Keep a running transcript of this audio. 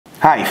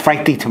Hi,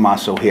 Frank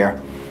DiTommaso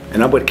here,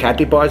 and I'm with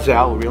Kathy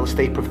Barzal, a real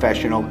estate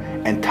professional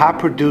and top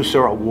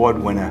producer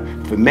award winner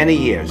for many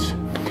years.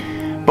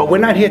 But we're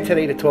not here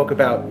today to talk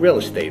about real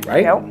estate,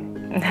 right? Nope.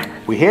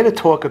 We're here to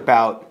talk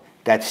about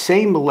that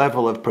same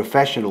level of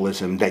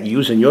professionalism that you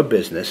use in your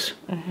business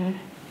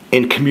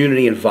in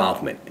community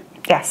involvement.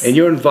 Yes. And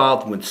you're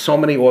involved with so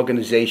many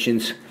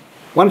organizations.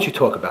 Why don't you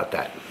talk about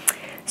that?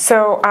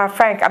 So,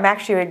 Frank, I'm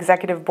actually an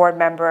executive board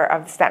member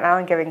of the Staten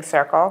Island Giving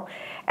Circle.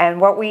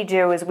 And what we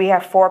do is we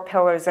have 4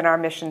 pillars in our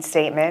mission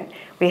statement.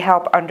 We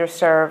help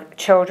underserved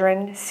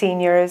children,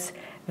 seniors,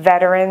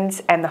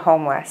 veterans, and the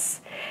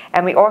homeless.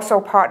 And we also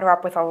partner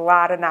up with a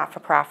lot of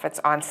not-for-profits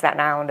on Staten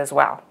Island as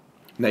well.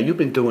 Now, you've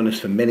been doing this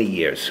for many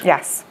years.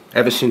 Yes.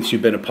 Ever since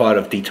you've been a part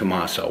of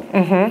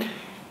DiTommaso.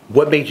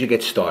 What made you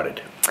get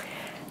started?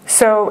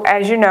 So,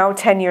 as you know,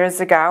 10 years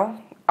ago,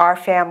 our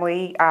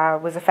family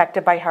was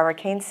affected by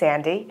Hurricane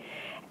Sandy.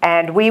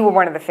 And we were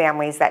one of the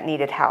families that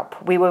needed help.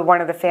 We were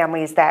one of the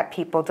families that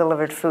people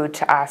delivered food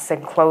to us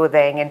and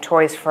clothing and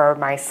toys for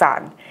my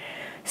son.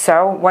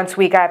 So once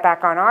we got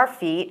back on our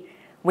feet,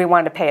 we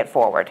wanted to pay it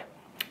forward.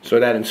 So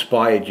that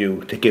inspired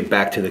you to give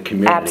back to the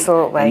community.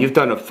 Absolutely. And you've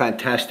done a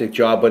fantastic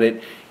job with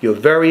it. You're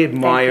very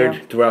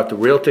admired throughout the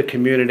realtor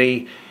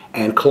community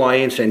and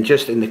clients and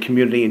just in the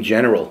community in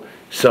general.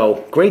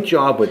 So great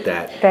job with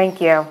that.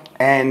 Thank you.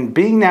 And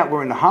being that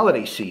we're in the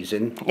holiday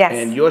season, yes,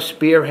 and you're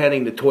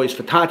spearheading the Toys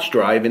for Tots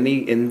drive in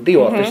the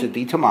office at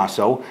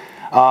DiTommaso,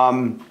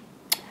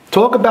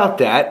 talk about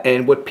that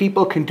and what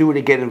people can do to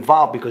get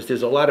involved, because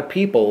there's a lot of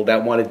people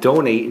that want to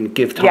donate and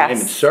give time and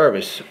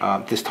service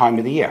this time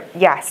of the year.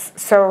 Yes.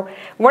 So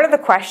one of the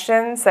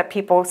questions that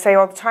people say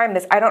all the time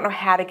is, I don't know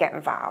how to get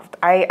involved.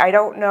 I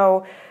don't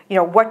know,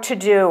 what to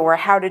do or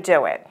how to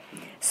do it.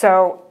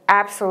 So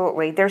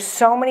absolutely. There's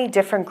so many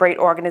different great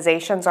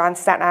organizations on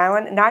Staten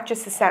Island, not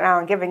just the Staten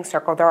Island Giving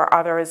Circle, there are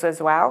others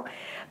as well.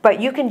 But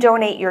you can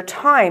donate your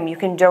time. You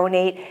can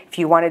donate if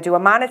you want to do a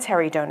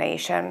monetary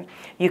donation.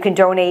 You can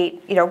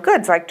donate,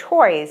 goods like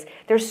toys.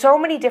 There's so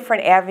many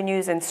different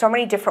avenues and so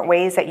many different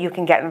ways that you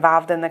can get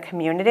involved in the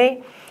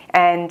community.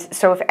 And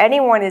so if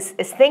anyone is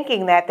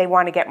thinking that they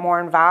want to get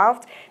more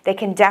involved, they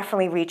can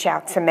definitely reach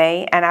out to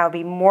me, and I'll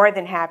be more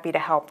than happy to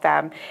help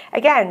them.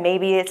 Again,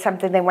 maybe it's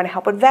something they want to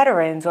help with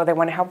veterans or they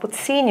want to help with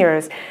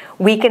seniors.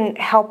 We can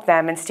help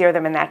them and steer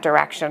them in that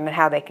direction and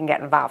how they can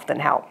get involved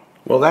and help.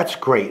 Well, that's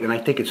great, and I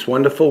think it's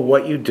wonderful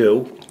what you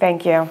do.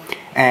 Thank you.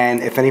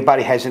 And if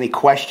anybody has any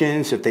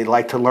questions, if they'd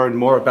like to learn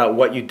more about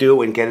what you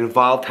do and get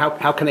involved,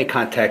 how can they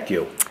contact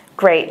you?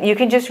 Great. You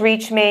can just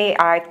reach me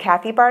at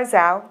Kathy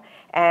Barzal,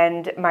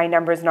 and my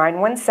number is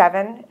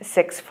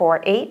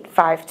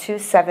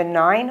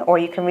 917-648-5279, or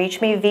you can reach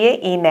me via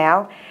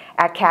email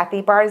at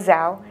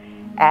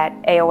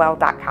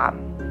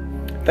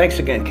kathybarzal@aol.com. Thanks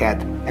again,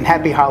 Kat, and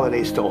happy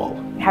holidays to all.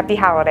 Happy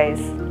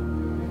holidays.